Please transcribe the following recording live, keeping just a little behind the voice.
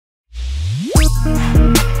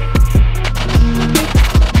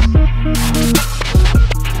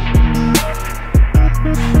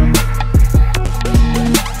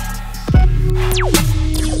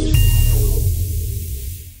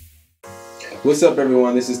What's up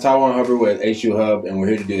everyone, this is Tywon with H2Hubb and we're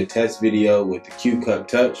here to do a test video with the QCup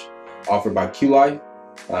Touch offered by QLife.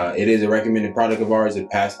 It is a recommended product of ours. It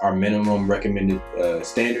passed our minimum recommended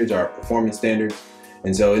standards, our performance standards.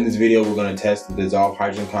 And so in this video we're going to test the dissolved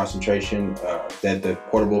hydrogen concentration that the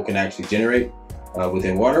portable can actually generate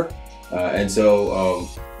within water. And so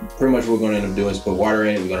pretty much what we're going to end up doing is put water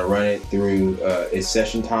in it. We're going to run it through its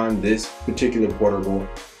session time. This particular portable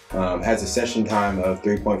has a session time of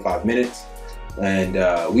 3.5 minutes.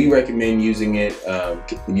 And we recommend using it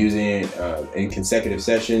in consecutive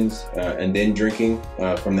sessions and then drinking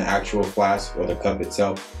from the actual flask or the cup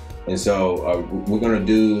itself. And so we're going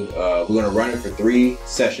to run it for 3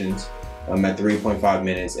 sessions at 3.5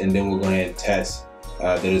 minutes, and then we're going to test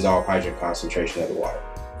the dissolved hydrogen concentration of the water.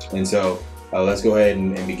 And so let's go ahead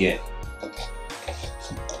and begin.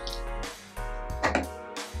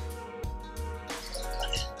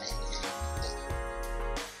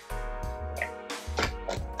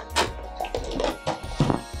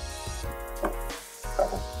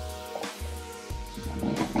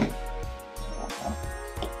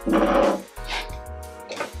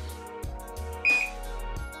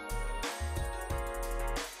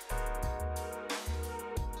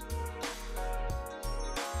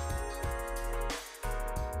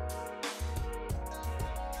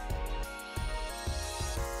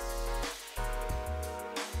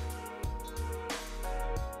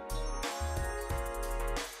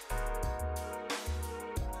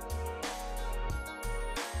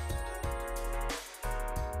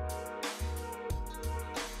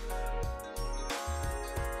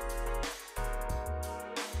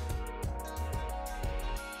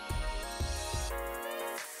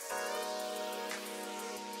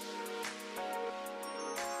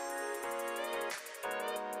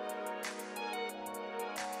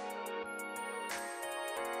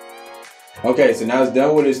 Okay, so now it's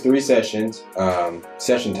done with its 3 sessions,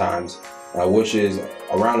 session times, which is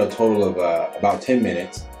around a total of about 10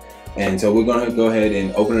 minutes. And so we're going to go ahead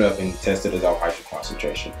and open it up and test the dissolved hydrogen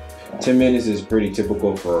concentration. 10 minutes is pretty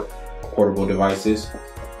typical for portable devices.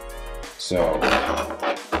 So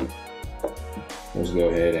let's go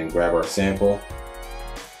ahead and grab our sample.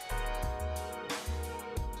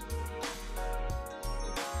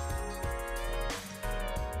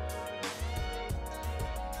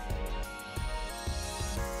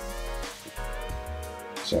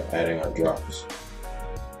 So adding our drops.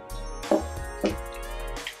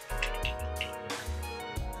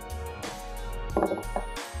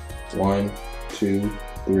 One, 2,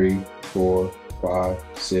 3, 4, 5,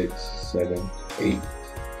 6, 7, 8.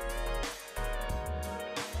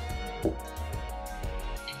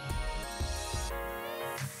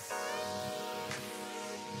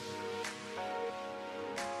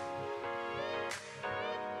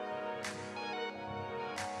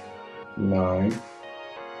 Nine.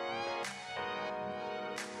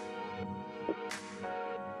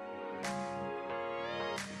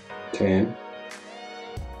 10.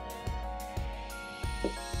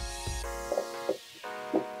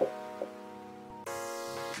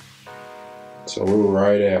 So we're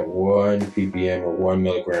right at 1 ppm or 1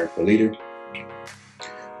 milligram per liter.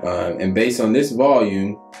 And based on this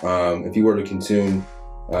volume, if you were to consume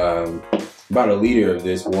about a liter of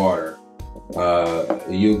this water,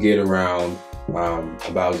 you'll get around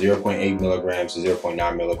about 0.8 milligrams to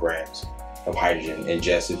 0.9 milligrams of hydrogen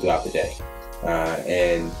ingested throughout the day.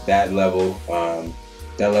 And that level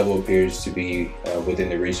appears to be within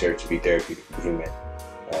the research to be therapeutic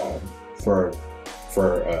for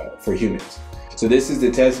humans. So this is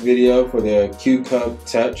the test video for the QCup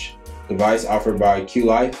Touch device offered by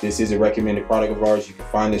QLife. This is a recommended product of ours. You can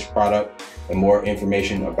find this product and more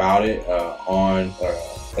information about it on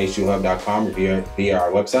H2Hubb.com or via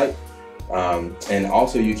our website. And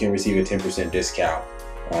also you can receive a 10% discount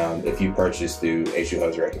if you purchase through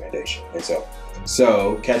H2Hubb's recommendation. And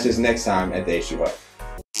so catch us next time at the H2Hubb.